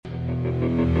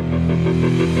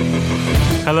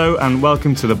Hello and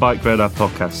welcome to the Bike Radar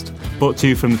podcast, brought to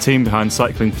you from the team behind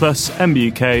Cycling Plus,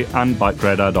 MBUK and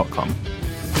BikeRadar.com.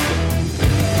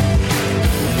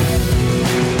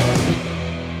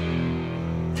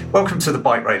 Welcome to the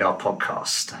Bike Radar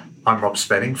podcast. I'm Rob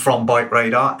Spenning from Bike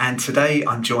Radar, and today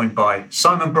I'm joined by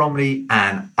Simon Bromley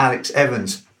and Alex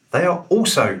Evans. They are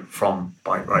also from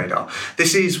Bike Radar.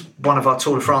 This is one of our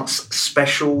Tour de France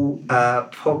special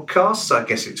podcasts. I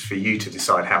guess it's for you to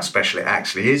decide how special it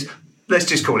actually is. Let's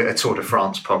just call it a Tour de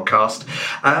France podcast.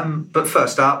 But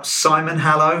first up, Simon,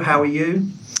 hello, how are you?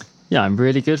 Yeah, I'm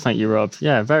really good, thank you, Rob.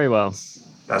 Yeah, very well.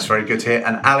 That's very good to hear.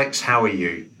 And Alex, how are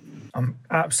you? I'm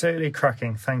absolutely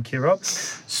cracking, thank you, Rob.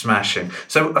 Smashing.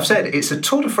 So I've said it's a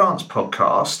Tour de France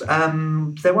podcast.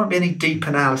 There won't be any deep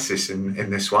analysis in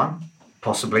this one,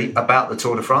 possibly, about the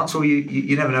Tour de France, or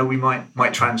you never know, we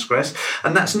might transgress.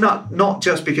 And that's not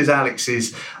just because Alex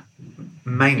is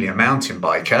mainly a mountain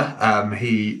biker.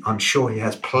 I'm sure he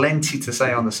has plenty to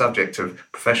say on the subject of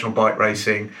professional bike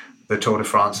racing, the Tour de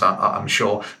France, I'm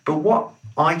sure. But what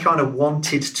I kind of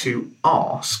wanted to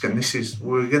ask, and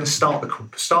we're going to start the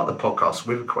podcast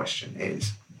with a question,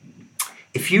 is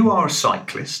if you are a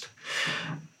cyclist,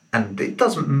 and it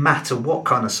doesn't matter what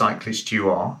kind of cyclist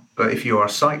you are, but if you are a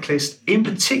cyclist, in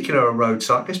particular a road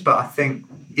cyclist, but I think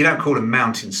you don't call them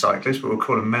mountain cyclists, but we'll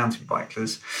call them mountain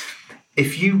bikers.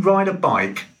 If you ride a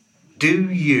bike, do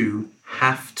you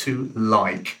have to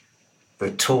like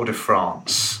the Tour de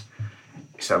France?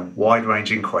 It's a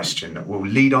wide-ranging question that will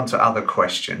lead on to other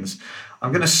questions.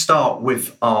 I'm going to start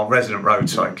with our resident road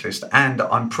cyclist and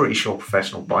I'm pretty sure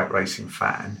professional bike racing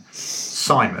fan,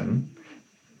 Simon.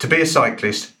 To be a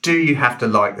cyclist, do you have to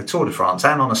like the Tour de France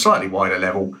and, on a slightly wider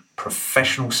level,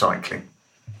 professional cycling?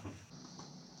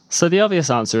 So the obvious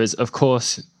answer is, of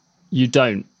course, you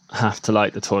don't have to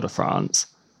like the Tour de France.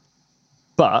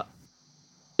 But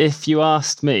if you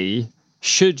asked me,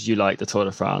 should you like the Tour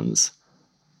de France?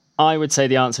 I would say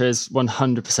the answer is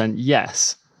 100%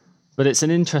 yes. But it's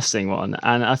an interesting one.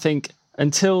 And I think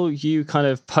until you kind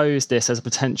of posed this as a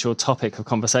potential topic of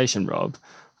conversation, Rob,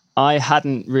 I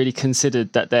hadn't really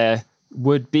considered that there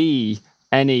would be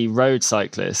any road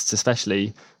cyclists,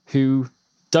 especially, who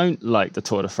don't like the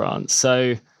Tour de France.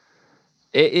 So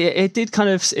it kind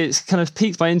of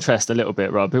piqued my interest a little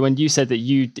bit, Rob, when you said that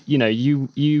you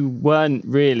weren't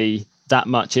really that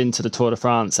much into the Tour de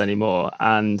France anymore.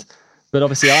 But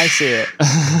obviously I see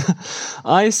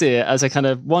it as a kind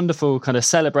of wonderful kind of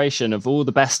celebration of all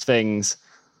the best things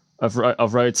of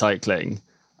road cycling.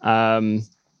 But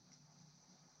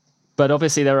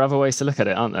obviously there are other ways to look at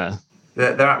it, aren't there?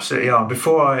 There absolutely are.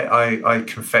 Before I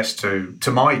confess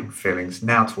to my feelings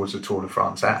now towards the Tour de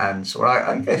France and sort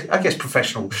of, I guess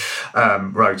professional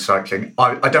road cycling,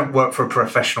 I don't work for a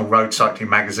professional road cycling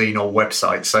magazine or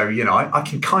website, so I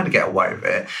can kind of get away with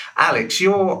it. Alex,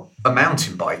 you're a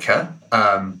mountain biker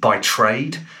by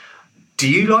trade. Do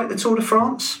you like the Tour de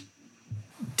France?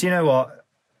 Do you know what?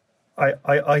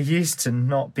 I used to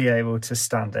not be able to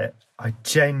stand it. I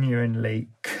genuinely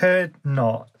could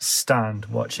not stand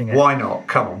watching it. Why not?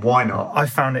 Come on, why not? I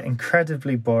found it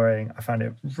incredibly boring. I found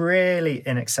it really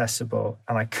inaccessible,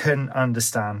 and I couldn't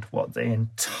understand what the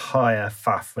entire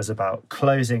faff was about.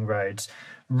 Closing roads,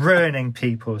 ruining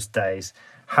people's days,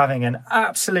 having an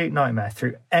absolute nightmare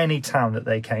through any town that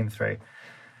they came through.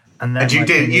 And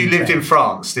you lived in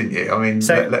France, didn't you? I mean,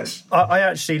 I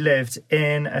actually lived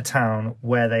in a town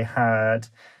where they had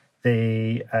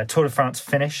the Tour de France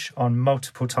finish on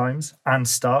multiple times and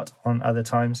start on other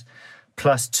times,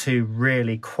 plus two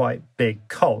really quite big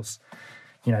cols,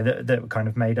 that kind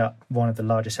of made up one of the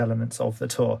largest elements of the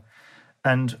tour.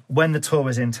 And when the tour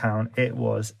was in town, it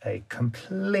was a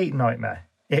complete nightmare.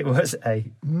 It was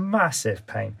a massive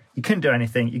pain. You couldn't do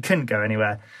anything, you couldn't go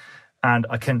anywhere, and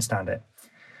I couldn't stand it.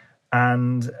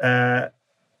 And do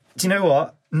you know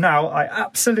what? Now I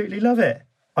absolutely love it.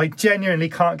 I genuinely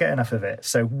can't get enough of it.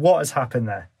 So what has happened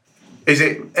there? Is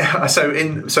it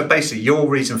so basically your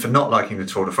reason for not liking the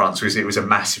Tour de France was it was a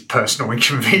massive personal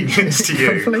inconvenience to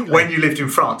you when you lived in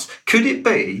France? Could it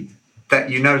be that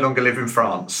you no longer live in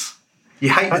France? You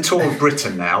hate the Tour of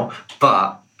Britain now,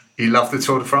 but you love the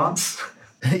Tour de France?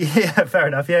 Yeah, fair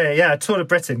enough. Yeah. Tour de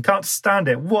Britain, can't stand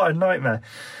it. What a nightmare.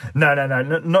 No,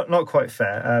 not quite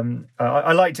fair.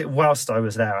 I liked it whilst I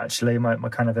was there. Actually, my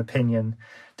kind of opinion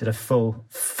did a full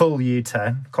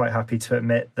U-turn. Quite happy to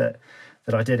admit that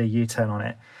I did a U-turn on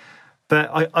it. But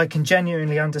I can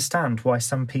genuinely understand why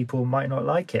some people might not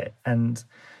like it. And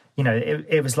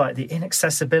it was like the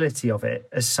inaccessibility of it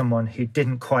as someone who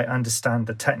didn't quite understand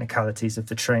the technicalities of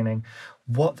the training,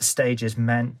 what the stages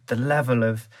meant, the level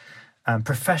of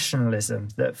professionalism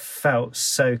that felt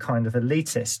so kind of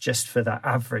elitist just for that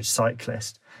average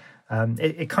cyclist.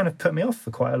 It kind of put me off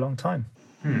for quite a long time.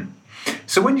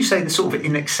 So when you say the sort of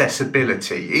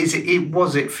inaccessibility,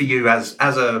 was it for you as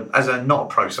a not a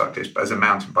pro cyclist but as a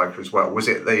mountain biker as well? Was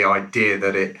it the idea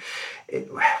that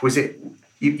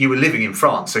you were living in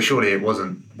France, so surely it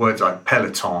wasn't words like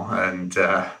peloton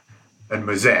and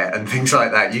Mosette and things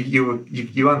like that.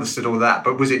 You understood all that,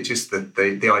 but was it just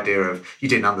the idea of you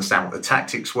didn't understand what the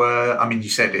tactics were? I mean, you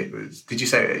said it was. Did you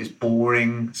say it was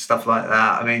boring stuff like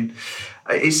that? I mean,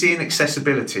 it's the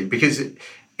inaccessibility because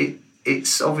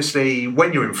it's obviously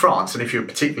when you're in France, and if you're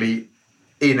particularly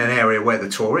in an area where the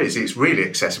Tour is, it's really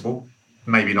accessible.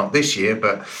 Maybe not this year,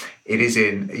 but it is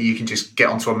you can just get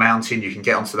onto a mountain, you can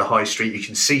get onto the high street, you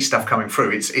can see stuff coming through.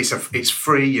 It's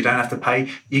free, you don't have to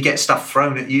pay. You get stuff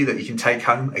thrown at you that you can take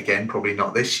home. Again, probably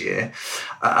not this year.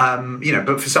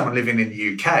 But for someone living in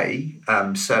the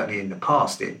UK, certainly in the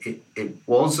past, it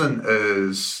wasn't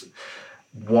as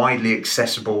widely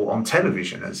accessible on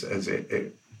television as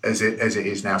it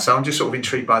is now. So I'm just sort of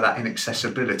intrigued by that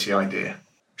inaccessibility idea.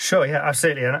 Sure, yeah,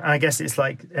 absolutely. And I guess it's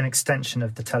like an extension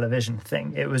of the television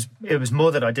thing. It was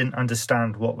more that I didn't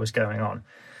understand what was going on.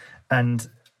 And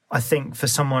I think for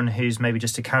someone who's maybe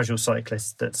just a casual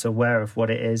cyclist that's aware of what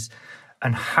it is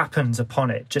and happens upon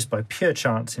it just by pure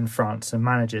chance in France and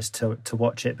manages to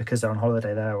watch it because they're on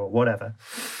holiday there or whatever,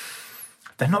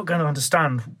 they're not going to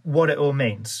understand what it all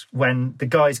means when the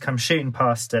guys come shooting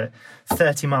past at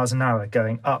 30 miles an hour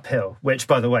going uphill, which,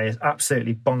 by the way, is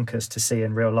absolutely bonkers to see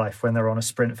in real life when they're on a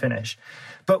sprint finish.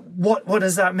 But what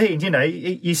does that mean? You know,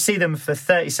 you see them for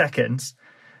 30 seconds.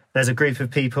 There's a group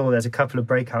of people. There's a couple of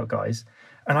breakout guys.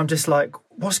 And I'm just like,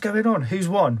 what's going on? Who's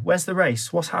won? Where's the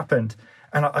race? What's happened?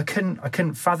 And I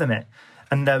couldn't fathom it.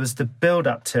 And there was the build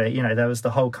up to it. You know, there was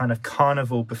the whole kind of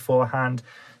carnival beforehand,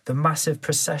 the massive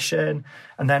procession,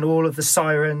 and then all of the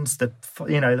sirens, the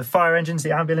fire engines,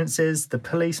 the ambulances, the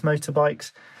police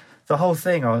motorbikes, the whole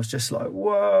thing. I was just like,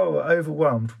 whoa,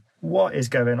 overwhelmed. What is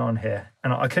going on here?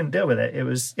 And I couldn't deal with it. It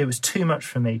was too much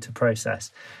for me to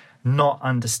process, not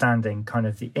understanding kind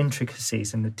of the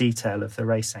intricacies and the detail of the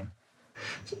racing.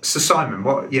 So Simon,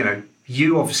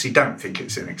 you obviously don't think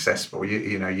it's inaccessible.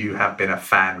 You have been a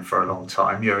fan for a long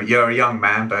time. You're a young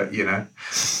man, but you've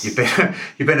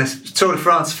been a Tour de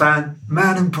France fan,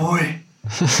 man and boy.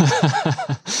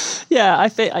 Yeah, I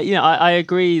think I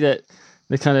agree that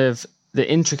the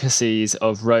intricacies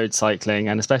of road cycling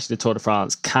and especially the Tour de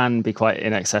France can be quite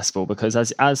inaccessible because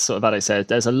as sort of Alex said,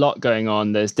 there's a lot going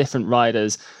on. There's different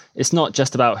riders. It's not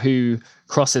just about who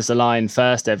crosses the line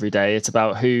first every day. It's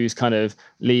about who's kind of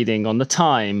leading on the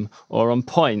time or on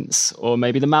points or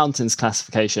maybe the mountains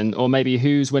classification or maybe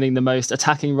who's winning the most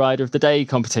attacking rider of the day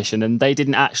competition. And they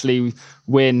didn't actually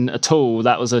win at all.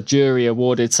 That was a jury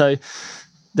awarded. So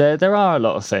there are a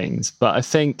lot of things. But I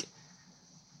think,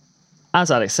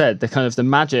 as Alex said, the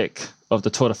magic of the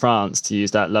Tour de France, to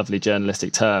use that lovely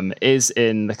journalistic term, is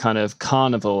in the kind of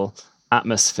carnival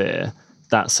atmosphere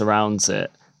that surrounds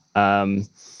it. And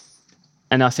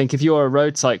I think if you're a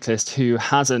road cyclist who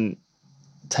hasn't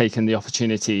taken the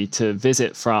opportunity to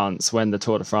visit France when the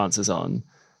Tour de France is on,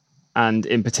 and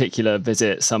in particular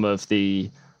visit some of the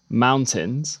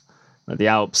mountains, like the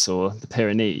Alps or the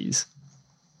Pyrenees,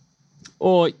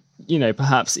 or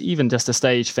perhaps even just a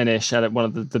stage finish at one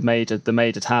of the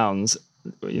major towns,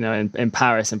 in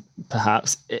Paris, and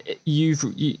perhaps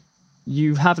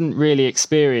you haven't really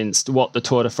experienced what the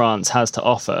Tour de France has to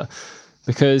offer.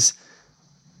 Because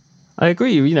I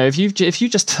agree, if you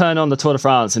just turn on the Tour de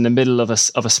France in the middle of a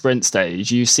sprint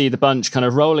stage, you see the bunch kind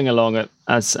of rolling along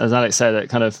as Alex said, at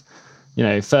kind of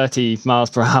 30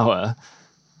 miles per hour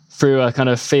through a kind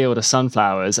of field of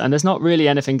sunflowers, and there's not really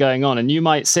anything going on, and you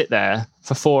might sit there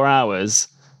for 4 hours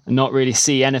and not really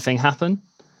see anything happen.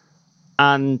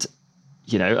 And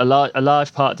a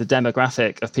large part of the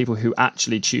demographic of people who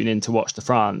actually tune in to watch the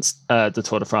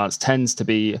Tour de France tends to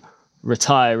be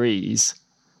retirees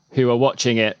who are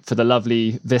watching it for the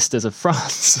lovely vistas of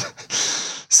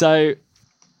France. So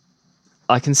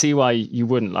I can see why you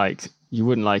wouldn't like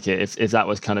it if that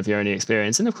was kind of your only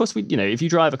experience. And of course, if you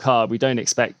drive a car, we don't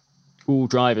expect all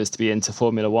drivers to be into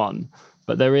Formula One,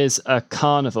 but there is a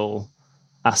carnival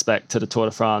aspect to the Tour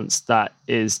de France that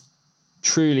is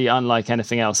truly unlike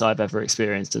anything else I've ever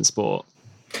experienced in sport.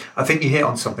 I think you hit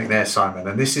on something there, Simon,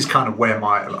 and this is kind of where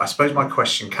my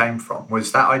question came from,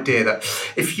 was that idea that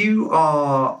if you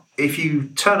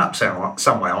turn up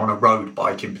somewhere on a road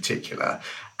bike in particular,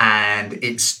 and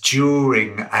it's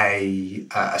during a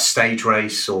stage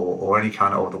race or any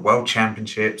kind of, or the World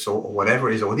Championships or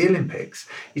whatever it is, or the Olympics,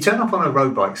 you turn up on a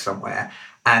road bike somewhere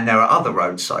and there are other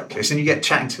road cyclists, and you get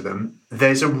chatting to them,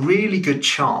 there's a really good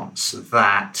chance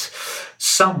that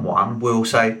someone will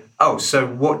say, oh, so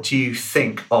what do you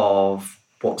think of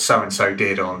what so-and-so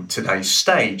did on today's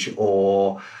stage,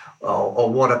 or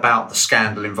what about the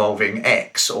scandal involving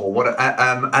X, or what?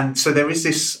 And so there is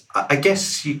this, I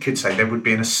guess you could say there would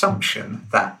be an assumption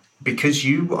that because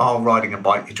you are riding a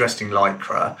bike, you're dressed in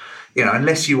Lycra,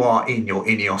 unless you are in your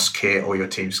Ineos kit or your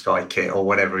Team Sky kit or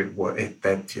whatever,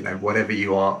 whatever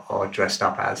you are dressed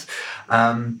up as,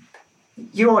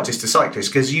 you are just a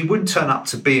cyclist, because you wouldn't turn up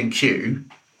to B&Q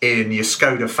in your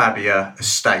Skoda Fabia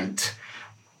estate,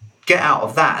 get out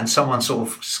of that, and someone sort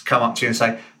of come up to you and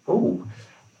say, oh,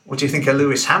 what do you think of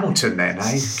Lewis Hamilton then?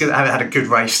 He's had a good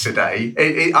race today.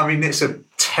 It's a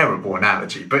terrible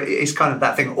analogy, but it's kind of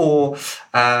that thing. Or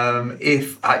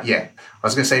I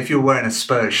was going to say, if you're wearing a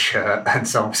Spurs shirt and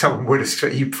someone would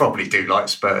have, you probably do like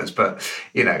Spurs, but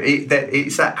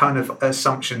it's that kind of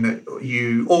assumption that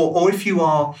you, or if you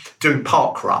are doing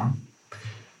park run,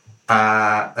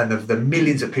 and the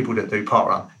millions of people that do park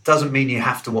run, doesn't mean you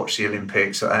have to watch the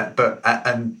Olympics,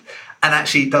 and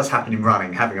actually it does happen in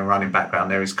running. Having a running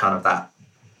background, there is kind of that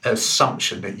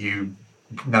assumption that you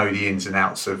know the ins and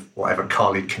outs of whatever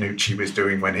Khalid Kanucci was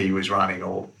doing when he was running,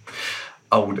 or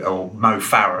Mo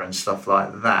Farah and stuff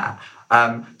like that.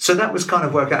 So that was kind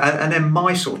of work out. And then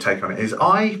my sort of take on it is,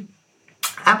 I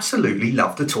absolutely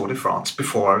loved the Tour de France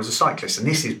before I was a cyclist. And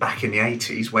this is back in the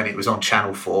 80s when it was on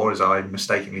Channel 4, as I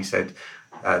mistakenly said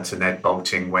to Ned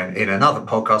Boulting when in another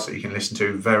podcast that you can listen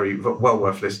to, very well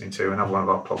worth listening to, another one of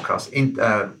our podcasts.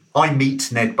 I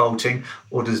meet Ned Boulting,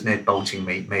 or does Ned Boulting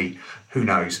meet me? Who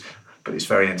knows? But it's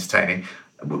very entertaining.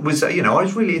 I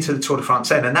was really into the Tour de France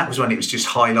then, and that was when it was just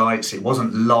highlights. It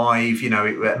wasn't live,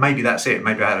 maybe that's it.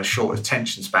 Maybe I had a short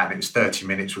attention span. It was 30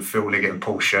 minutes with Phil Liggett and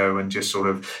Paul Show, and just sort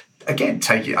of, again,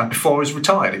 take it. And before I was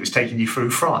retired, it was taking you through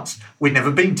France. We'd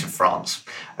never been to France.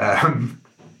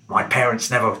 My parents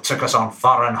never took us on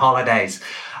foreign holidays.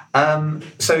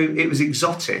 So it was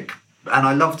exotic, and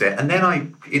I loved it. And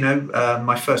then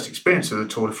my first experience of the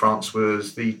Tour de France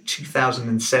was the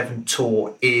 2007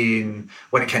 tour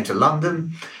when it came to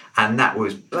London, and that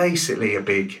was basically a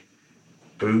big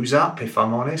booze up, if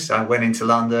I'm honest. I went into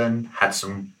London, had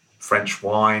some French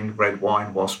wine, red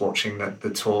wine, whilst watching the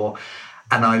tour,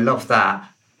 and I loved that.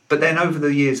 But then over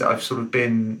the years, I've sort of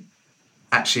been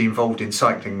actually involved in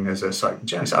cycling as a cycling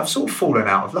journalist. I've sort of fallen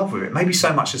out of love with it. Maybe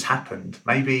so much has happened.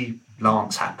 Maybe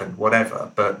Lance happened, whatever.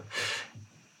 But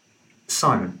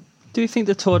Simon, do you think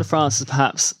the Tour de France has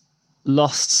perhaps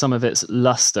lost some of its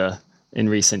luster in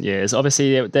recent years?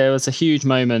 Obviously, there was a huge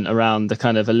moment around the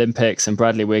kind of Olympics and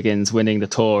Bradley Wiggins winning the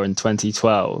Tour in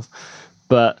 2012.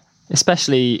 But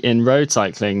especially in road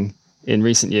cycling in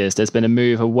recent years, there's been a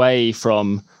move away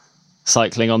from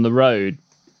cycling on the road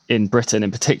in Britain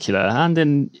in particular, and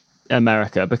in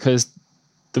America, because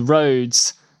the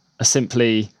roads are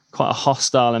simply quite a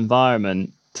hostile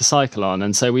environment to cycle on.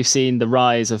 And so we've seen the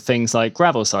rise of things like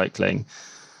gravel cycling,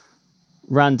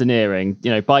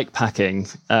 randoneering, bike packing,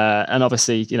 and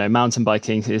obviously, mountain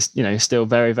biking is, still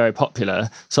very, very popular.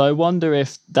 So I wonder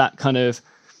if that kind of,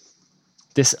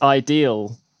 this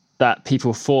ideal that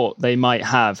people thought they might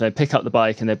have, they'd pick up the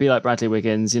bike and they'd be like Bradley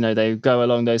Wiggins, they go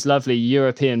along those lovely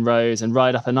European roads and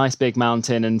ride up a nice big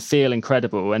mountain and feel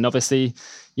incredible. And obviously,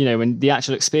 when the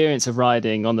actual experience of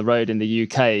riding on the road in the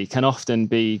UK can often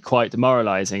be quite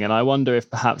demoralising. And I wonder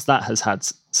if perhaps that has had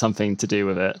something to do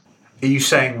with it. Are you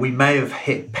saying we may have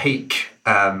hit peak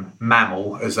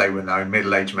mammal, as they were known,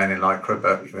 middle-aged men in Lycra,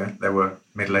 but there were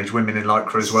middle-aged women in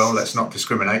Lycra as well. Let's not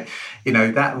discriminate.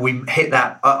 That we hit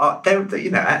that.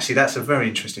 Actually, that's a very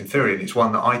interesting theory, and it's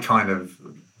one that I kind of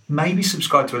maybe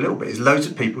subscribe to a little bit. Is loads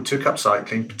of people took up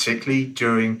cycling, particularly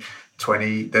during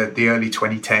the early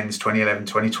 2010s, 2011,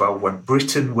 2012, when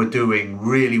Britain were doing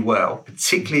really well,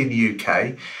 particularly in the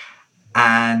UK,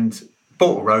 and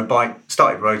bought a road bike,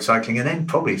 started road cycling, and then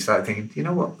probably started thinking, you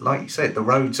know what, like you said, the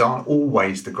roads aren't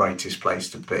always the greatest place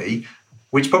to be,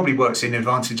 which probably works in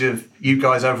advantage of you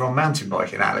guys over on mountain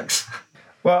biking, Alex.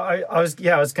 Well, I was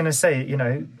going to say,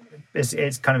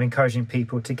 it's kind of encouraging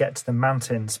people to get to the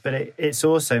mountains, but it's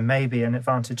also maybe an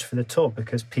advantage for the Tour,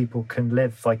 because people can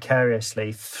live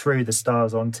vicariously through the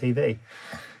stars on TV.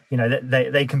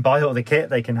 They can buy all the kit,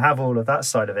 they can have all of that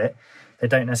side of it. They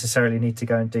don't necessarily need to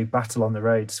go and do battle on the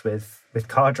roads with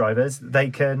car drivers. They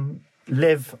can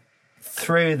live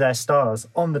through their stars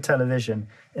on the television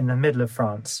in the middle of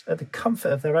France at the comfort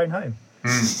of their own home.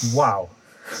 Wow.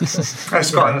 That's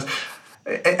quite nice.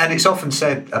 And it's often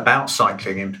said about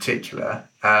cycling in particular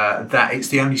that it's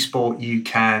the only sport you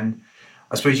can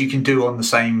do on the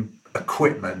same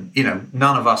equipment,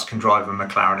 none of us can drive a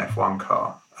McLaren F1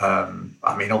 car.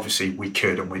 I mean, obviously we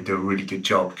could, and we do a really good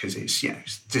job because it's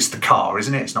just the car,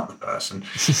 isn't it? It's not the person.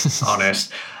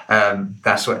 Honest.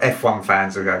 That's what F1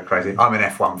 fans will go crazy. I'm an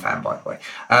F1 fan, by the way.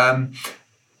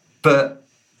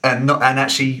 And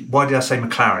actually, why did I say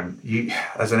McLaren? You,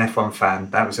 as an F1 fan,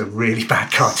 that was a really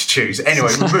bad car to choose. Anyway,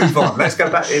 we'll move on. Let's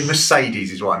go back.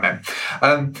 Mercedes is what I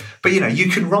meant. But you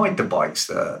can ride the bikes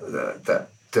that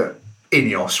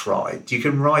Ineos ride. You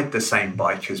can ride the same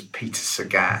bike as Peter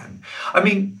Sagan. I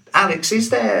mean, Alex, is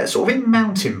there sort of in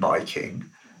mountain biking?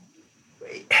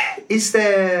 Is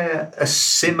there a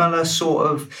similar sort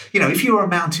of, if you were a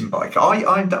mountain biker,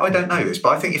 I don't know this,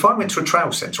 but I think if I went to a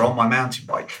trail centre on my mountain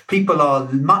bike, people are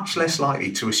much less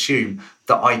likely to assume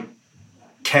that I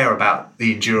care about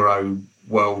the Enduro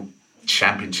World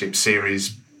Championship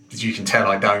Series. As you can tell,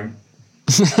 I don't.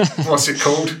 What's it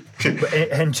called?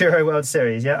 Enduro World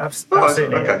Series, yeah,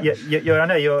 absolutely. Okay. I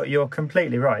know you're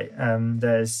completely right.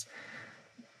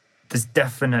 There's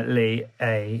definitely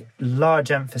a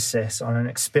large emphasis on an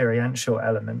experiential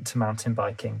element to mountain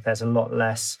biking. There's a lot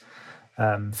less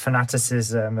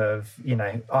fanaticism of,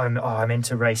 I'm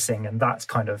into racing, and that's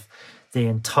kind of the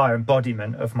entire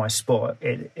embodiment of my sport.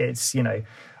 It's I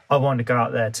want to go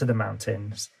out there to the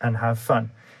mountains and have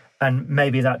fun. And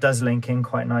maybe that does link in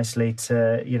quite nicely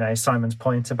to, Simon's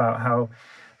point about how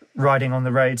riding on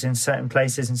the roads in certain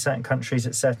places, in certain countries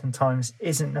at certain times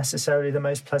isn't necessarily the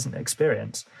most pleasant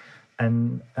experience.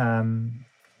 And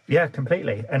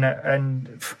completely. And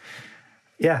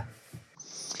yeah.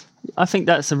 I think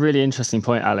that's a really interesting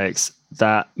point, Alex,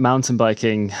 that mountain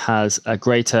biking has a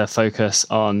greater focus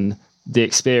on the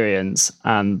experience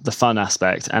and the fun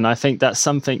aspect. And I think that's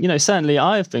something, certainly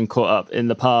I've been caught up in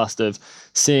the past of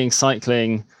seeing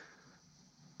cycling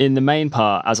in the main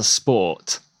part as a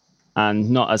sport and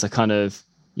not as a kind of,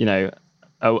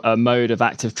 a mode of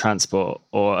active transport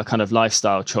or a kind of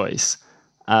lifestyle choice.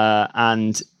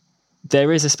 And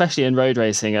there is, especially in road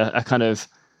racing, a kind of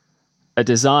a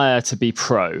desire to be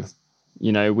pro.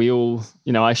 We all,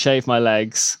 I shave my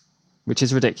legs, which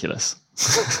is ridiculous.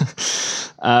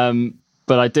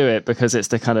 But I do it because it's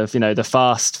the kind of, the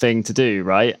fast thing to do,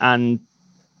 right? And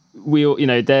we all,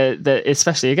 there,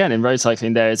 especially again in road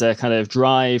cycling, there is a kind of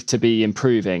drive to be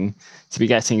improving, to be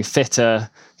getting fitter,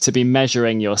 to be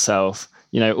measuring yourself,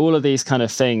 all of these kind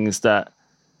of things that,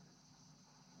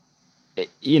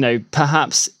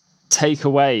 perhaps take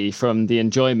away from the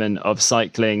enjoyment of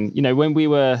cycling.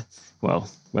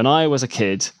 When I was a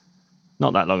kid,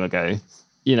 not that long ago,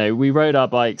 we rode our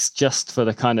bikes just for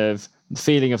the kind of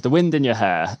feeling of the wind in your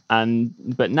hair.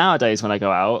 But nowadays when I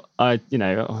go out,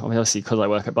 obviously because I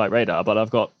work at Bike Radar, but I've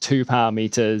got 2 power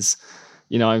meters,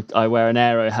 I wear an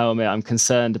aero helmet. I'm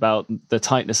concerned about the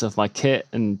tightness of my kit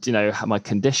and, my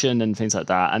condition and things like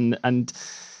that. And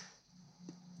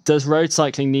does road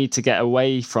cycling need to get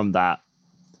away from that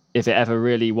if it ever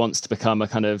really wants to become a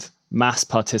kind of mass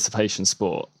participation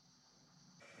sport?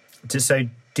 So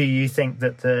do you think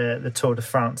that the Tour de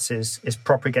France is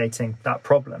propagating that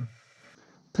problem?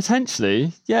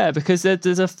 Potentially, yeah, because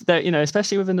there's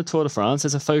especially within the Tour de France,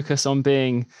 there's a focus on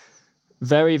being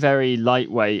very, very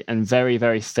lightweight and very,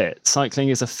 very fit. Cycling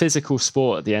is a physical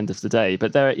sport at the end of the day.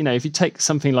 But if you take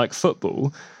something like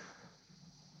football,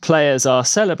 players are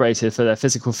celebrated for their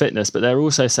physical fitness, but they're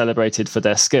also celebrated for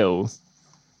their skill.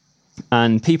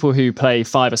 And people who play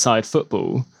five-a-side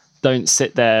football don't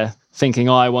sit there thinking,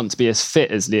 I want to be as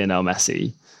fit as Lionel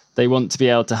Messi. They want to be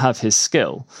able to have his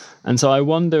skill. And so I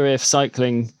wonder if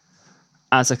cycling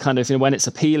as a kind of, when it's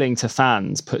appealing to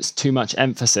fans, puts too much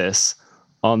emphasis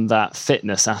on that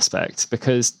fitness aspect,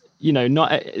 because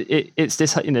it's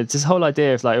this this whole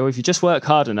idea of if you just work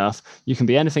hard enough, you can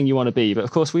be anything you want to be. But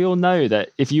of course we all know that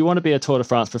if you want to be a Tour de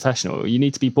France professional, you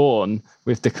need to be born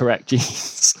with the correct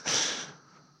genes.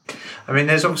 I mean,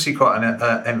 there's obviously quite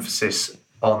an emphasis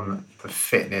on the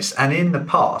fitness, and in the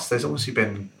past there's obviously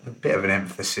been a bit of an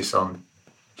emphasis on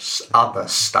other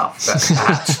stuff that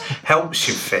perhaps helps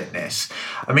your fitness.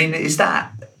 I mean, is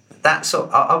that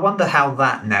sort? I wonder how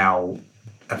that now.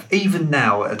 Even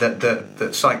now that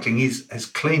cycling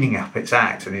is cleaning up its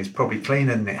act and is probably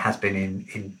cleaner than it has been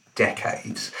in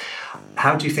decades.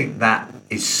 How do you think that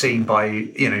is seen by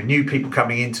new people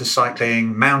coming into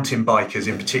cycling, mountain bikers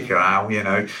in particular? How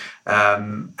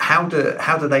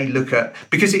do they look at,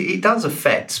 because it does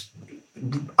affect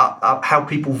how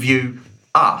people view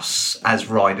us as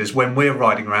riders when we're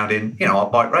riding around in our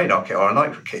Bike Radar kit or our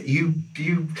Lycra kit. You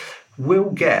will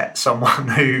get someone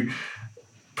who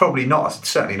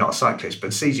certainly not a cyclist,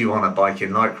 but sees you on a bike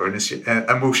in Lycra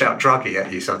and will shout druggy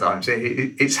at you sometimes.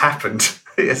 It's happened.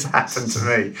 It has happened to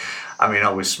me. I mean, I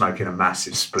was smoking a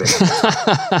massive split.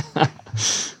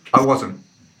 I wasn't.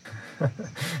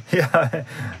 Yeah,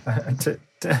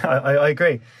 I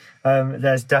agree.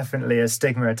 There's definitely a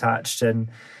stigma attached, and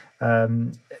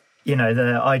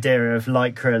the idea of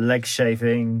lycra, leg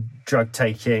shaving, drug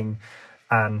taking,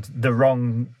 and the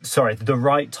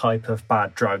right type of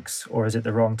bad drugs, or is it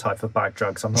the wrong type of bad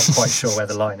drugs? I'm not quite sure where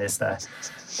the line is there.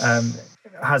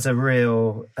 Has a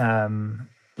real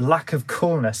lack of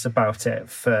coolness about it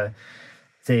for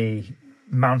the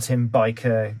mountain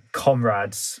biker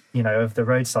comrades, of the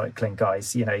road cycling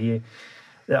guys.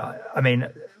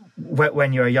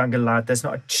 When you're a younger lad, there's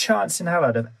not a chance in hell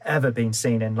I'd have ever been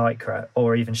seen in lycra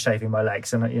or even shaving my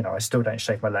legs. And, I still don't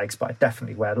shave my legs, but I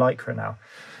definitely wear lycra now.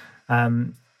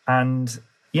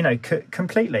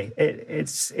 Completely, it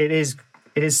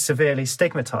is severely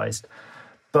stigmatized.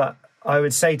 But I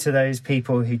would say to those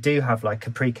people who do have like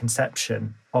a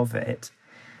preconception of it,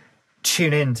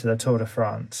 tune in to the Tour de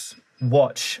France,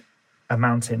 watch a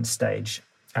mountain stage,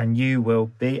 and you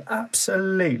will be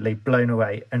absolutely blown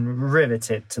away and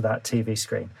riveted to that TV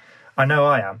screen. I know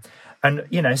I am. And,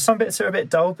 some bits are a bit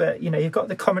dull, but, you've got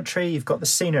the commentary, you've got the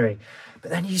scenery.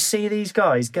 But then you see these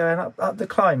guys going up the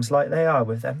climbs like they are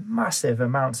with their massive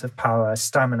amounts of power,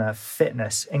 stamina,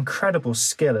 fitness, incredible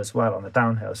skill as well on the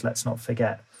downhills, let's not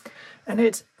forget. And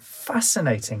it's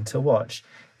fascinating to watch.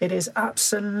 It is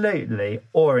absolutely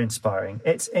awe-inspiring.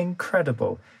 It's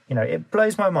incredible. It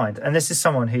blows my mind. And this is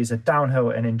someone who's a downhill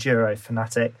and enduro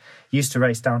fanatic, used to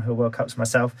race downhill World Cups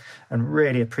myself, and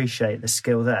really appreciate the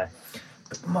skill there.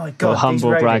 But my God, humble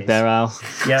brag there, Al.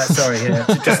 Yeah, sorry. Yeah.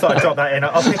 Just thought I'd drop that in.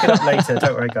 I'll pick it up later.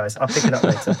 Don't worry, guys. I'll pick it up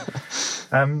later.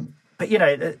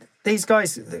 But, these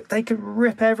guys, they could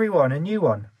rip everyone a new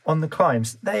one on the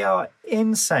climbs. They are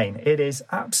insane. It is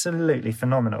absolutely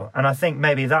phenomenal. And I think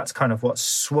maybe that's kind of what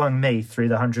swung me through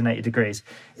the 180 degrees,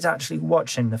 is actually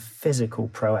watching the physical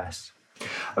prowess.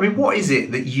 I mean, what is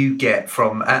it that you get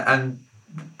from, and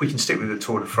we can stick with the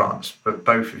Tour de France, but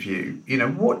both of you,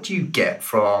 what do you get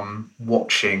from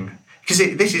watching? Because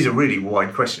this is a really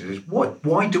wide question.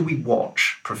 Why do we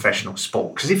watch professional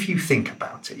sport? Because if you think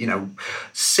about it,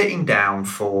 sitting down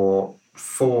for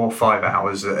 4 or 5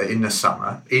 hours in the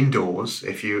summer, indoors,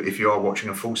 if you are watching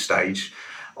a full stage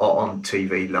or on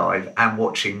TV live, and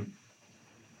watching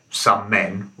some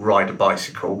men ride a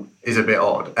bicycle is a bit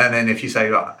odd. And then if you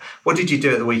say, what did you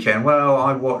do at the weekend? Well,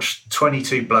 I watched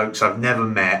 22 blokes I've never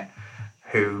met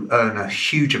who earn a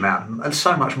huge amount and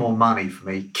so much more money for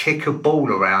me, kick a ball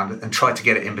around and try to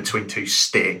get it in between two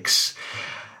sticks.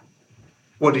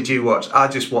 What did you watch? I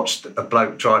just watched a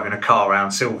bloke driving a car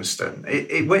around Silverstone.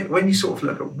 When you sort of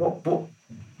look at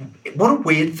what a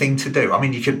weird thing to do. I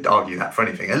mean, you could argue that for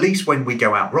anything. At least when we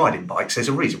go out riding bikes, there's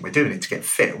a reason we're doing it to get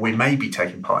fit. We may be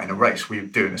taking part in a race. We're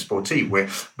doing a sportive. We're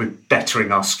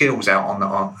bettering our skills out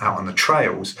on the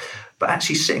trails. But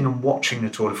actually sitting and watching the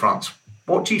Tour de France,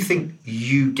 what do you think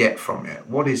you get from it?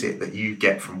 What is it that you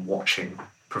get from watching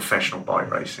professional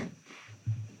bike racing?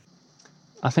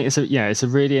 I think it's a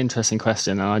really interesting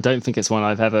question, and I don't think it's one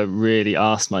I've ever really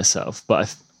asked myself.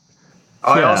 But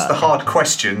I ask the hard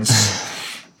questions.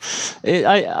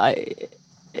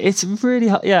 It's really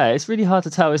it's really hard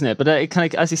to tell, isn't it? But it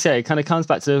kind of, as you say, it kind of comes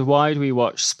back to why do we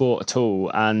watch sport at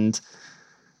all? And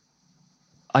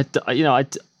I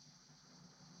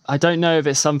don't know if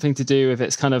it's something to do with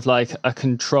it's kind of like a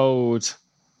controlled.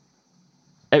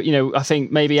 I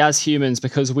think maybe as humans,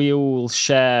 because we all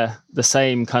share the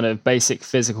same kind of basic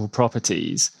physical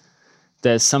properties,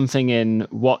 there's something in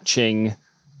watching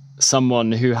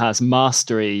someone who has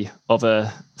mastery of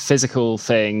a physical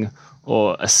thing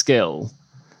or a skill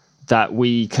that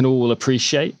we can all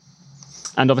appreciate.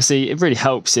 And obviously it really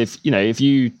helps if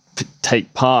you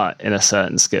take part in a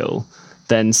certain skill,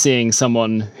 then seeing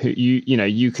someone who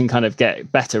you can kind of get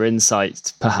better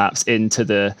insight perhaps into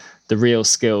the real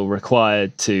skill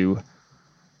required to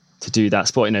do that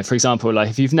sport. For example, like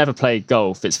if you've never played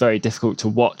golf, it's very difficult to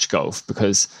watch golf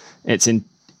because it's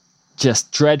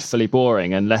just dreadfully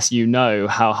boring unless you know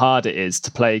how hard it is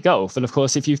to play golf. And of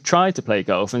course, if you've tried to play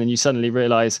golf and then you suddenly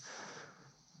realize,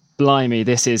 blimey,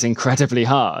 this is incredibly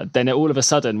hard, then all of a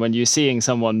sudden when you're seeing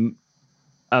someone,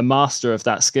 a master of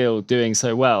that skill, doing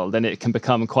so well, then it can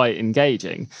become quite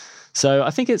engaging. So I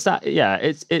think it's that,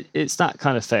 it's that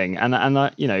kind of thing. And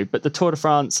but the Tour de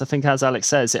France, I think, as Alex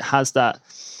says, it has that,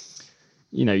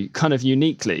 kind of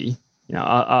uniquely,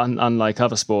 unlike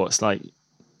other sports, like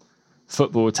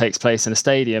football takes place in a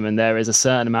stadium and there is a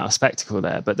certain amount of spectacle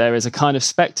there, but there is a kind of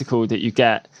spectacle that you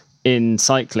get in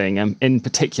cycling, and in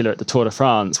particular at the Tour de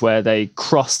France, where they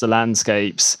cross the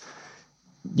landscapes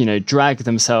drag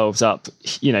themselves up,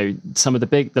 some of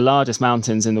the largest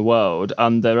mountains in the world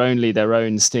under only their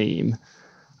own steam,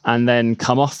 and then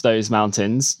come off those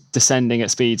mountains, descending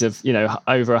at speeds of,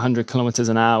 over 100 kilometers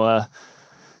an hour,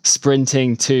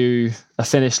 sprinting to a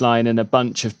finish line in a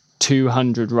bunch of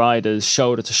 200 riders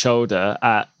shoulder to shoulder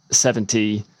at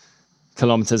 70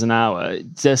 kilometers an hour.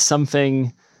 There's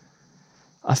something,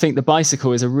 I think the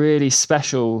bicycle is a really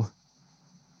special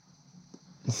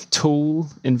tool,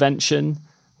 invention,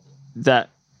 that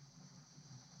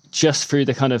just through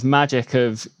the kind of magic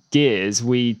of gears,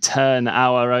 we turn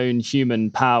our own human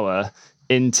power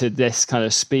into this kind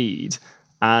of speed.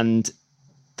 And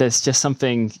there's just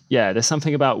something, there's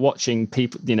something about watching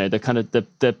people, the kind of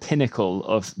the pinnacle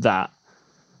of that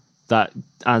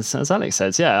as Alex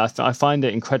says, I find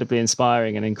it incredibly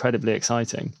inspiring and incredibly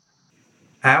exciting.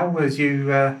 Al, would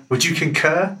you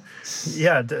concur?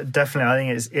 Yeah, definitely. I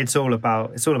think it's all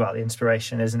about the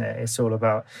inspiration, isn't it? It's all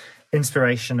about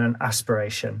inspiration and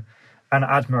aspiration and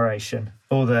admiration,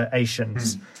 all the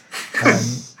Asians.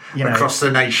 Across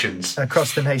the nations.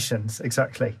 Across the nations,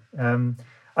 exactly.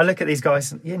 I look at these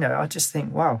guys and, I just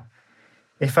think, wow,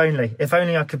 if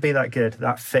only I could be that good,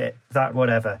 that fit, that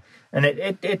whatever. And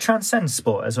it transcends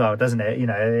sport as well, doesn't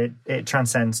it? It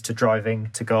transcends to driving,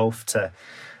 to golf, to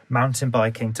mountain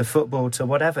biking, to football, to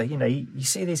whatever. You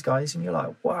see these guys and you're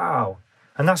like, wow.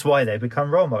 And that's why they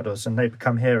become role models and they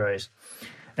become heroes.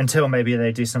 Until maybe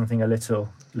they do something a little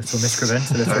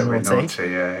miscreant, a little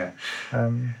naughty. Yeah.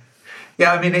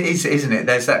 I mean, it is, isn't it?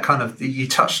 There's that kind of, you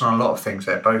touched on a lot of things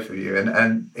there, both of you,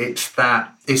 and it's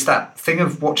that thing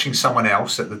of watching someone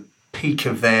else at the peak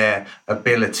of their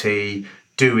ability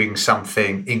doing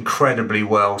something incredibly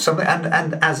well,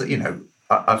 and as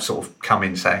I've sort of come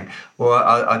in saying, well,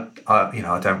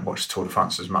 I don't watch the Tour de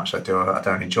France as much as I do. I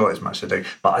don't enjoy it as much as I do.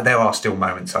 But there are still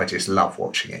moments I just love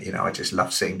watching it. I just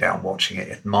love sitting down watching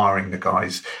it, admiring the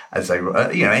guys as they,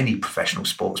 any professional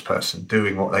sports person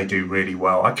doing what they do really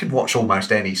well. I could watch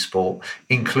almost any sport,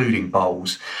 including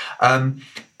bowls. And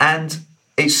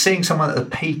it's seeing someone at the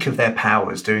peak of their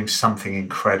powers doing something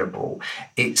incredible.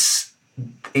 It's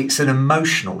an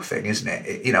emotional thing, isn't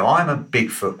it? I'm a big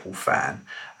football fan.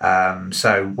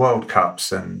 So World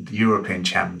Cups and European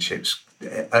Championships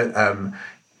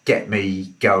get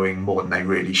me going more than they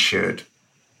really should.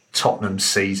 Tottenham's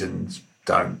seasons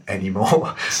don't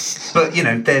anymore. But,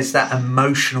 there's that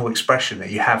emotional expression that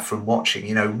you have from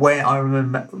watching, where I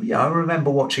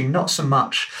remember watching not so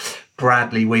much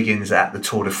Bradley Wiggins at the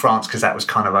Tour de France, because that was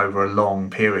kind of over a long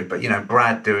period, but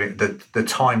Brad doing the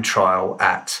time trial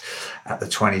at the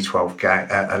 2012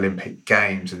 Olympic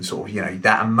Games, and sort of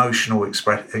that emotional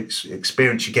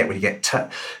experience you get when you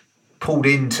get pulled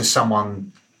into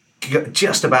someone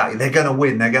just about, they're going to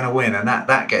win, and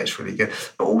that gets really good.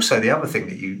 But also the other thing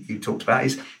that you talked about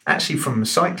is actually from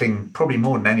cycling, probably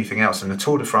more than anything else, and the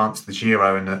Tour de France, the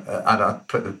Giro, and I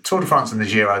put the Tour de France and the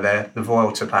Giro there, the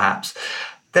Vuelta perhaps.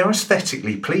 They're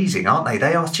aesthetically pleasing, aren't they?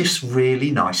 They are just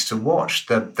really nice to watch.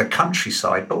 The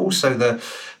countryside, but also the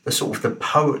sort of the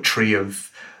poetry of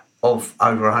over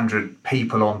 100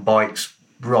 people on bikes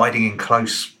riding in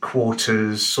close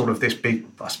quarters, sort of this big,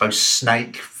 I suppose,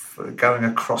 snake going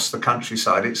across the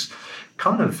countryside. It's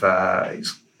kind of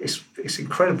it's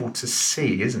incredible to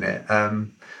see, isn't it?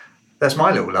 That's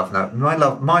my little love note,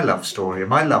 my love story, and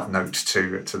my love note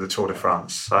to the Tour de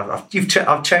France.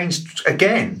 I've changed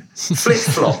again, flip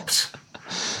flopped.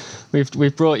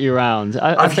 We've brought you around.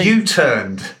 I think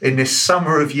U-turned in this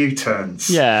summer of U-turns.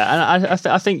 Yeah, and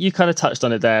I think you kind of touched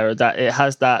on it there, that it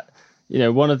has that.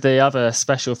 One of the other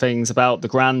special things about the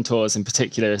Grand Tours in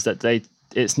particular is that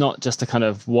it's not just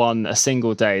a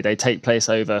single day. They take place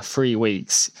over 3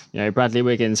 weeks. Bradley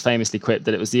Wiggins famously quipped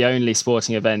that it was the only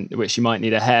sporting event which you might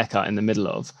need a haircut in the middle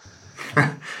of.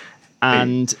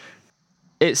 And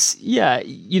it's,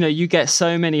 you get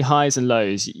so many highs and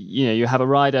lows. You have a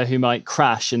rider who might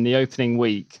crash in the opening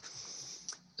week,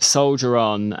 soldier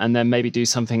on, and then maybe do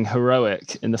something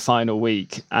heroic in the final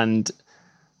week. And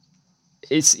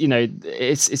it's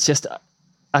just,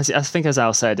 I think, as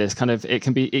Al said, is it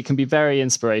can be very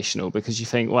inspirational, because you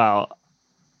think, wow,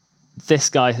 this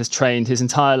guy has trained his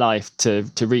entire life to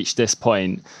reach this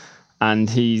point, and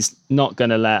he's not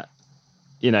going to let,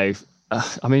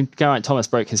 Geraint Thomas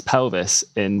broke his pelvis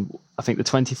in, I think, the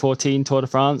 2014 Tour de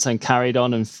France and carried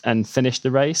on and finished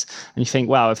the race. And you think,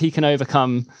 wow, if he can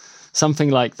overcome something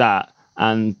like that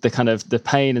and the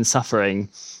pain and suffering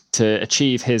to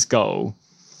achieve his goal,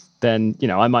 then,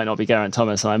 I might not be Geraint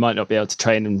Thomas and I might not be able to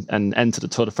train and enter the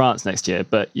Tour de France next year,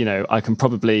 but, I can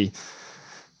probably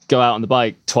go out on the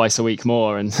bike twice a week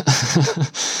more. And,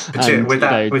 with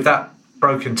that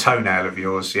broken toenail of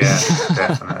yours, yeah,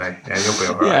 definitely. Yeah, you'll be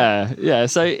all right. Yeah.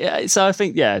 So I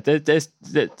think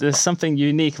there's something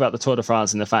unique about the Tour de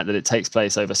France in the fact that it takes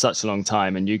place over such a long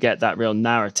time, and you get that real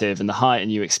narrative and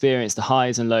and you experience the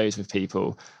highs and lows with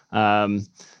people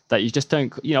that you just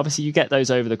don't. Obviously you get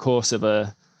those over the course of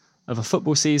a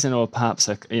football season or perhaps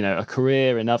a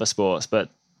career in other sports, but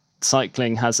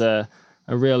cycling has a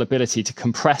real ability to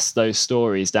compress those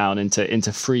stories down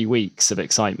into 3 weeks of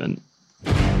excitement.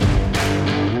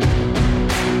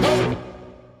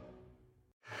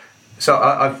 So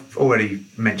I've already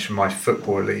mentioned my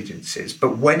football allegiances,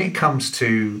 but when it comes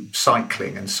to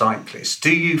cycling and cyclists,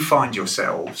 do you find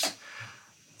yourselves,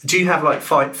 do you have like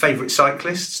favourite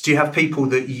cyclists? Do you have people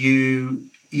that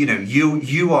you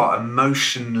are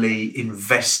emotionally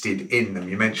invested in them?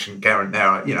 You mentioned Geraint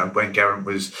there, when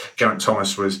Geraint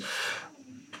Thomas was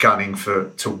gunning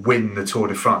to win the Tour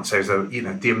de France. There's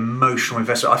the emotional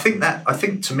investment. I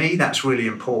think to me that's really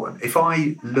important. If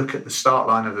I look at the start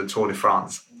line of the Tour de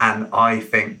France and I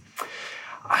think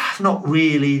I'm not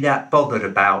really that bothered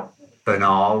about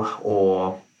Bernal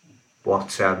or what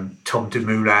Tom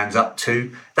Dumoulin's up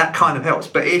to, that kind of helps.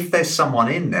 But if there's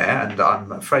someone in there, and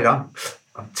I'm afraid I'm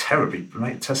terribly,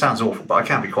 it sounds awful, but I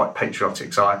can be quite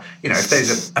patriotic. So if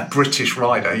there's a British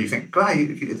rider, you think,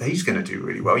 he's going to do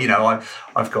really well.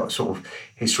 I've got sort of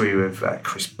history with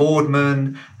Chris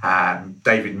Boardman,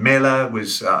 David Miller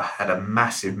had a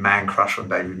massive man crush on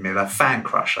David Miller, fan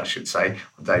crush, I should say,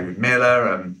 on David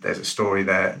Miller. There's a story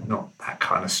there, not that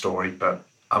kind of story, but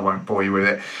I won't bore you with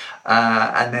it.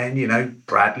 And then,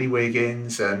 Bradley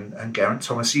Wiggins and Geraint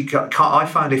Thomas. I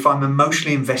find if I'm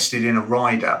emotionally invested in a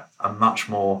rider, I'm much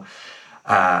more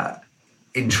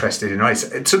interested in a race,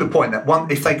 to the point that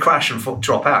if they crash and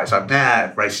drop out, it's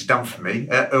like, race is done for me.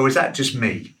 Or is that just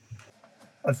me?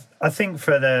 I think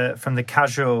from the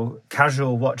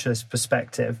casual watcher's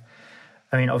perspective,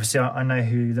 I mean, obviously I know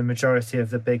who the majority of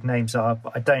the big names are,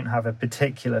 but I don't have a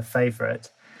particular favourite.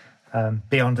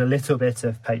 Beyond a little bit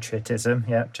of patriotism,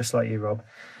 just like you, Rob.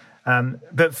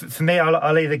 But for me,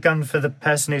 I'll either gun for the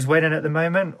person who's winning at the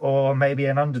moment or maybe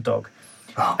an underdog.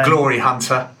 Glory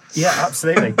hunter. Yeah,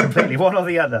 absolutely, completely, one or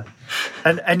the other.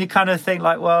 And you kind of think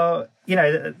like, well,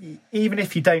 even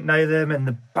if you don't know them and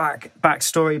the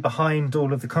backstory behind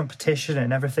all of the competition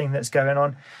and everything that's going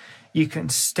on, you can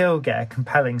still get a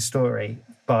compelling story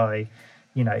by,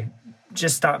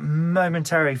 just that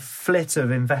momentary flit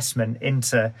of investment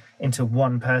into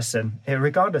one person,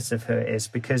 regardless of who it is,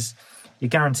 because you're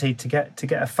guaranteed to get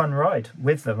a fun ride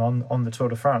with them on the Tour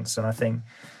de France. And I think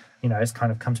it kind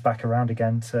of comes back around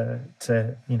again to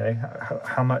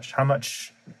how much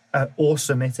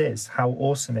awesome it is. How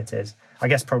awesome it is. I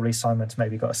guess probably Simon's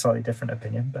maybe got a slightly different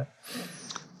opinion, but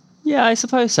yeah, I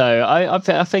suppose so.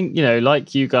 I think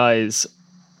like you guys,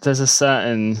 there's a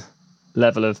certain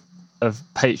level of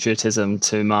patriotism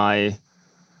to my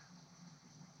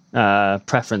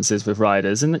preferences with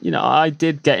riders, and I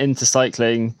did get into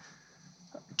cycling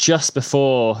just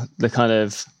before the kind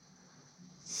of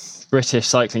British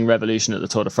cycling revolution at the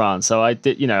Tour de France. So I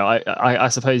did, I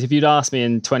suppose if you'd asked me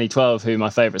in 2012 who my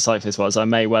favourite cyclist was, I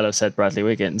may well have said Bradley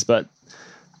Wiggins. But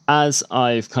as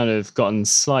I've kind of gotten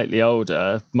slightly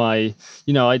older, I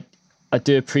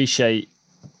do appreciate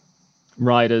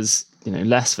riders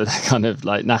less for their kind of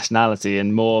like nationality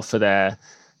and more for their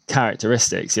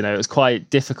characteristics. It was quite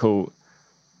difficult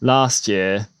last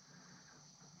year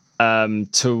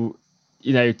to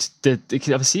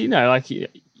obviously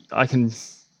I can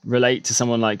relate to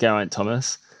someone like Geraint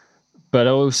Thomas, but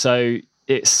also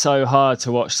it's so hard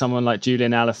to watch someone like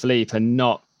Julian Alaphilippe and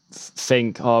not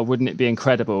think, wouldn't it be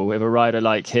incredible if a rider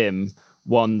like him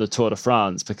won the Tour de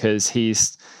France, because he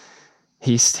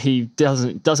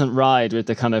doesn't ride with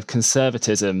the kind of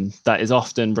conservatism that is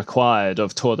often required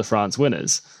of Tour de France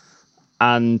winners.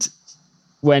 And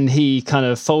when he kind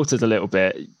of faltered a little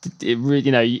bit, it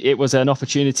really, it was an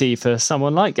opportunity for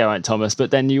someone like Geraint Thomas.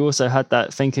 But then you also had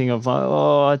that thinking of,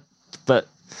 but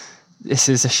this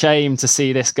is a shame to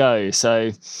see this go.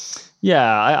 So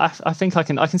yeah, I think I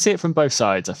can see it from both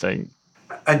sides, I think.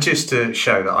 And just to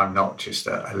show that I'm not just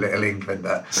a little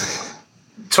Englander,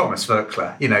 Thomas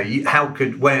Voeckler, how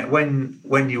could when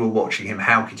you were watching him,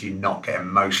 how could you not get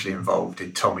emotionally involved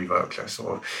in Tommy Voeckler,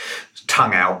 sort of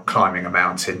tongue out climbing a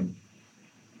mountain,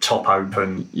 top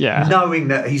open, knowing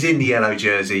that he's in the yellow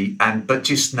jersey, but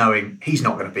just knowing he's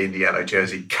not going to be in the yellow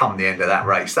jersey come the end of that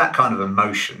race. That kind of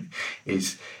emotion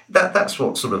is that's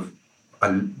what sort of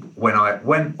when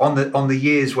on the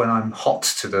years when I'm hot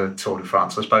to the Tour de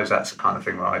France, I suppose that's the kind of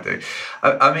thing that I do.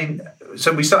 I mean,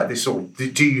 so we started this sort of,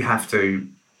 do you have to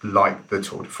like the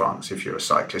Tour de France if you're a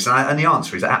cyclist? And the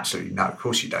answer is absolutely no, of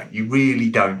course you don't. You really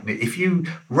don't. If you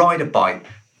ride a bike,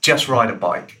 just ride a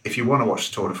bike. If you want to watch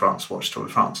the Tour de France, watch Tour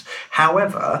de France.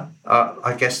 However,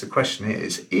 I guess the question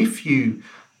is, if you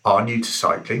are new to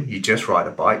cycling, you just ride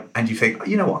a bike, and you think,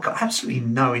 you know what, I've got absolutely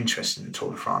no interest in the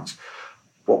Tour de France,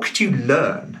 what could you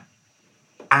learn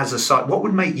as a what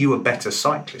would make you a better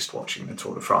cyclist watching the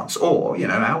Tour de France? Or,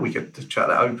 how we could chat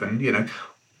that open,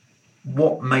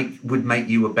 what would make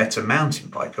you a better mountain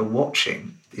biker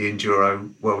watching the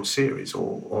Enduro World Series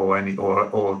or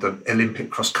the Olympic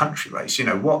cross country race?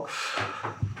 What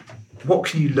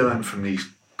can you learn from these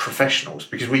professionals?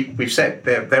 Because we've said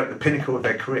they're at the pinnacle of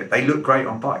their career. They look great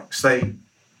on bikes.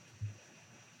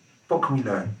 What can we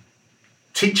learn?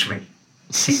 Teach me.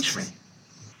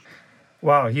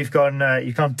 Wow, you've gone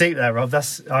deep there, Rob.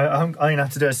 I'm gonna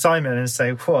have to do a Simon and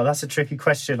say, "Whoa, that's a tricky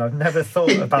question. I've never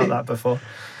thought about that before."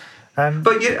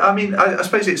 But yeah, I mean, I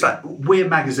suppose it's like we're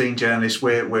magazine journalists,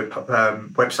 we're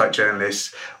website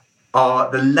journalists. Are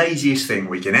the laziest thing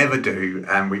we can ever do,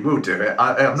 and we will do it.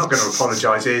 I'm not going to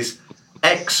apologise. Is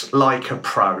X like a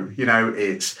pro?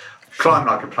 It's climb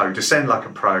like a pro, descend like a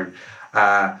pro,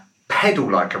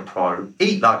 pedal like a pro,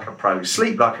 eat like a pro,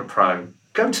 sleep like a pro.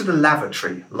 Go to the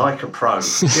lavatory like a pro,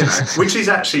 which is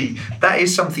that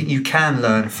is something you can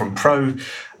learn from pro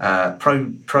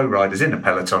riders in a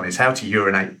peloton, is how to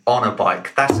urinate on a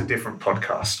bike. That's a different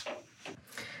podcast.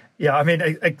 Yeah, I mean,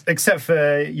 except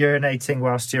for urinating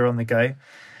whilst you're on the go,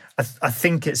 I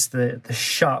think it's the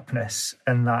sharpness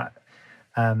and that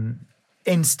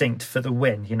instinct for the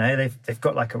win. They've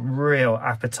got like a real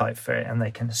appetite for it, and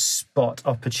they can spot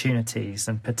opportunities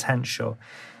and potential.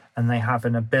 And they have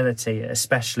an ability,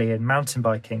 especially in mountain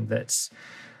biking, that's,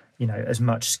 as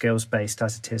much skills-based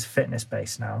as it is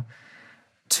fitness-based now,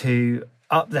 to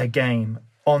up their game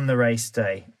on the race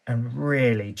day and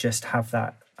really just have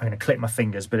that, I'm going to click my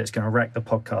fingers, but it's going to wreck the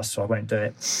podcast, so I won't do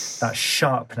it, that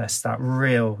sharpness, that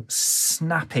real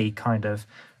snappy kind of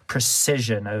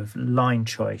precision of line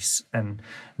choice and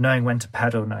knowing when to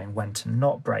pedal, knowing when to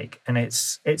not brake. And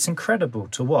it's incredible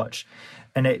to watch.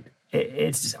 And I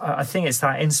think it's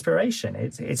that inspiration.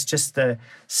 It's just the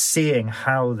seeing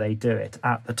how they do it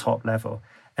at the top level,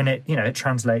 and it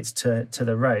translates to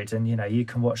the road. And you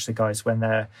can watch the guys when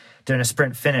they're doing a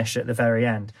sprint finish at the very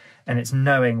end, and it's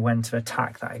knowing when to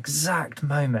attack that exact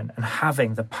moment and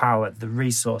having the power, the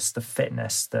resource, the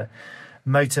fitness, the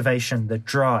motivation, the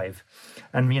drive,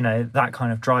 and that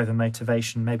kind of drive and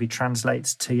motivation maybe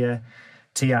translates to your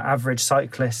average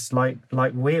cyclists like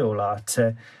we all are,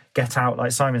 to get out,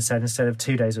 like Simon said, instead of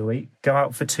 2 days a week, go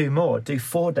out for 2 more, do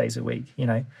 4 days a week.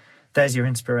 There's your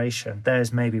inspiration.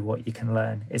 There's maybe what you can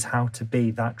learn, is how to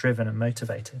be that driven and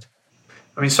motivated.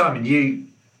 I mean, Simon,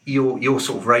 your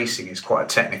sort of racing is quite a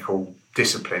technical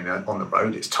discipline on the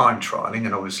road. It's time trialing,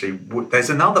 and obviously there's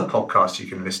another podcast you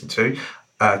can listen to,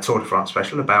 Tour de France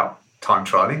special, about time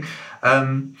trialing.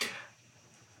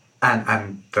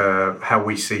 And how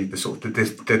we see the sort of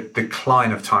the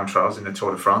decline of time trials in the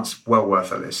Tour de France, well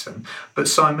worth a listen. But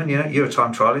Simon, you're a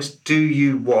time trialist. Do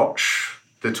you watch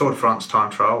the Tour de France time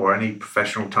trial or any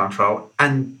professional time trial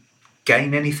and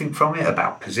gain anything from it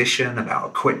about position,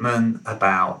 about equipment,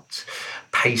 about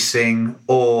pacing,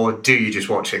 or do you just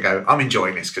watch it and go, I'm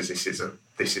enjoying this because this is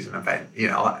an event?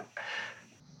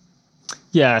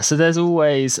 Yeah, so there's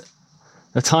always...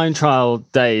 The time trial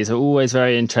days are always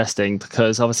very interesting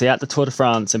because obviously at the Tour de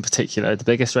France in particular, the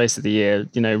biggest race of the year,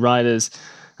 riders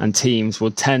and teams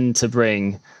will tend to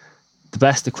bring the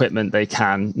best equipment they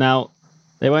can. Now,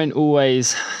 they won't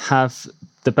always have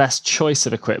the best choice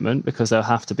of equipment because they'll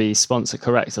have to be sponsor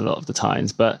correct a lot of the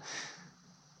times, but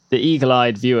the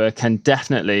eagle-eyed viewer can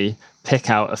definitely pick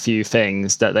out a few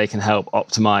things that they can help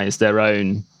optimize their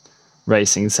own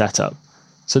racing setup.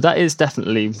 So that is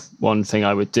definitely one thing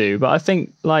I would do. But I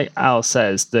think, like Al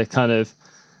says, the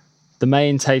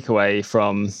main takeaway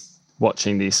from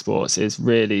watching these sports is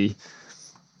really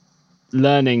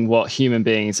learning what human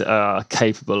beings are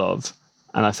capable of.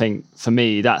 And I think for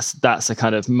me, that's a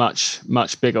kind of much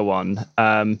bigger one.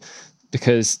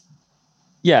 Because,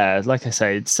 yeah, like I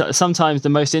say, sometimes the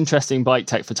most interesting bike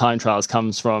tech for time trials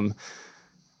comes from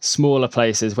smaller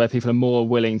places where people are more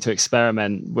willing to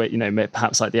experiment with,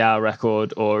 perhaps like the hour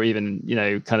record or even,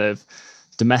 kind of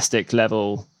domestic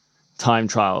level time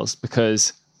trials,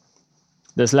 because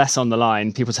there's less on the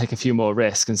line. People take a few more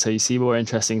risks. And so you see more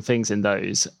interesting things in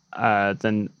those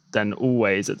than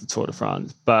always at the Tour de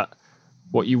France. But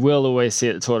what you will always see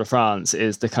at the Tour de France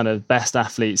is the kind of best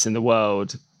athletes in the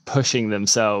world pushing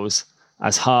themselves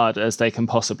as hard as they can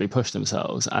possibly push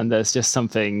themselves. And there's just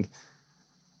something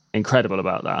incredible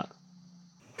about that.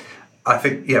 I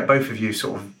think, both of you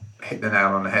sort of hit the nail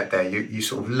on the head there. You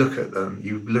sort of look at them,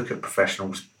 you look at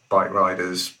professionals, bike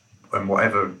riders, and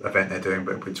whatever event they're doing,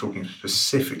 but we're talking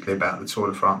specifically about the Tour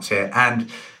de France here, and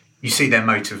you see their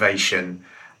motivation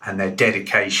and their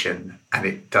dedication, and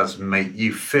it does make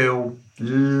you feel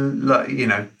like,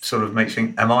 sort of makes you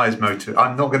think, am I as motivated?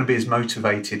 I'm not going to be as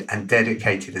motivated and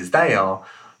dedicated as they are,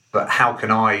 but how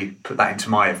can I put that into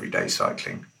my everyday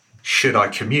cycling? Should I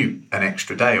commute an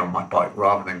extra day on my bike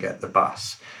rather than get the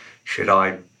bus? Should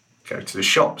I go to the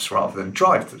shops rather than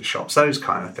drive to the shops? Those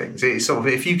kind of things. It's sort of,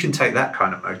 if you can take that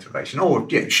kind of motivation, or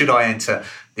should I enter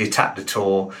the Étape de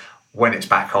Tour when it's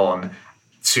back on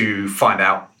to find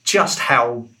out just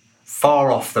how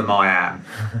far off them I am?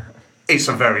 It's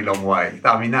a very long way.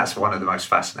 I mean, that's one of the most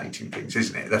fascinating things,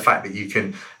 isn't it? The fact that you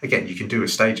can do a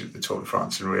stage of the Tour de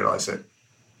France and realise that,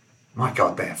 my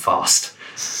God, they're fast.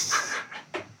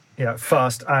 Yeah,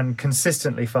 fast and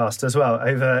consistently fast as well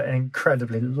over an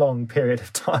incredibly long period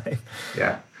of time.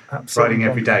 Yeah, absolutely. Riding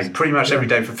every day, pretty much every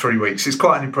day for 3 weeks. It's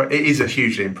quite it is a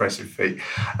hugely impressive feat.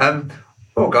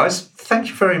 Well, guys, thank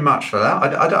you very much for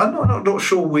that. I'm not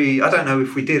sure I don't know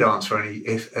if we did answer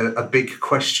a big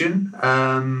question.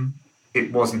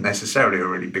 It wasn't necessarily a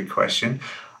really big question.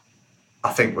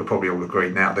 I think we're probably all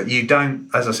agreed now that you don't,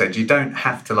 as I said, you don't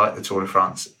have to like the Tour de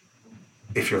France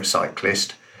if you're a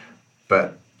cyclist,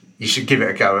 but you should give it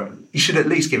a go. You should at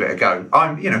least give it a go.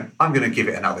 I'm going to give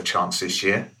it another chance this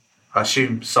year. I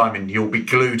assume, Simon, you'll be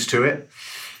glued to it.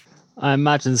 I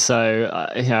imagine so.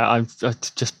 I'm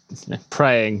just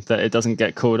praying that it doesn't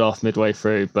get called off midway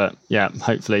through. But yeah,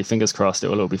 hopefully, fingers crossed, it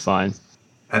will all be fine.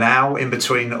 An hour in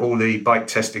between all the bike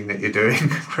testing that you're doing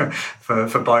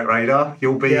for Bike Radar,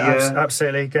 you'll be... Yeah,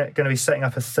 absolutely. Going to be setting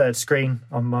up a third screen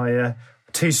on my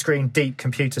 2-screen deep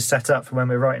computer setup for when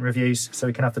we're writing reviews, so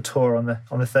we can have the tour on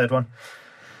the third one.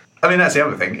 I mean, that's the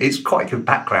other thing. It's quite good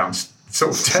background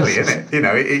sort of telly, isn't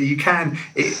it?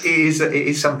 It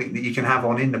is something that you can have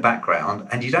on in the background,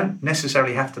 and you don't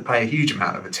necessarily have to pay a huge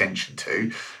amount of attention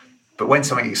to. But when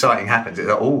something exciting happens, it's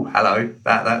like, oh, hello,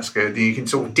 that's good. And you can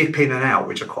sort of dip in and out,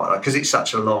 which I quite like, because it's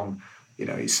such a long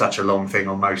thing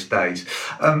on most days.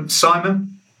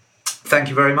 Simon, thank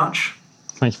you very much.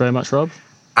 Thank you very much, Rob.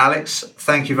 Alex,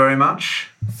 thank you very much.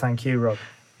 Thank you, Rob.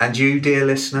 And you, dear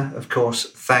listener, of course,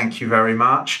 thank you very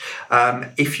much.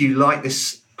 If you like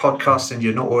this podcast and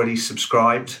you're not already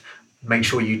subscribed, make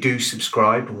sure you do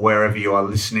subscribe wherever you are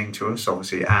listening to us,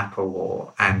 obviously Apple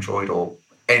or Android or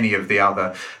any of the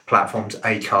other platforms.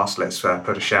 Acast, let's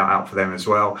put a shout out for them as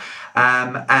well.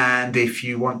 And if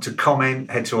you want to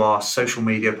comment, head to our social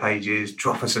media pages,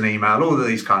 drop us an email, all of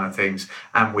these kind of things.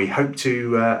 And we hope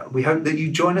that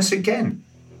you join us again.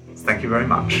 Thank you very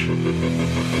much.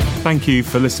 Thank you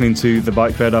for listening to the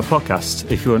Bike Radar podcast.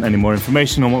 If you want any more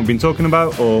information on what we've been talking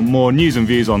about or more news and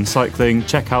views on cycling,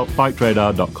 check out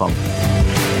bikeradar.com.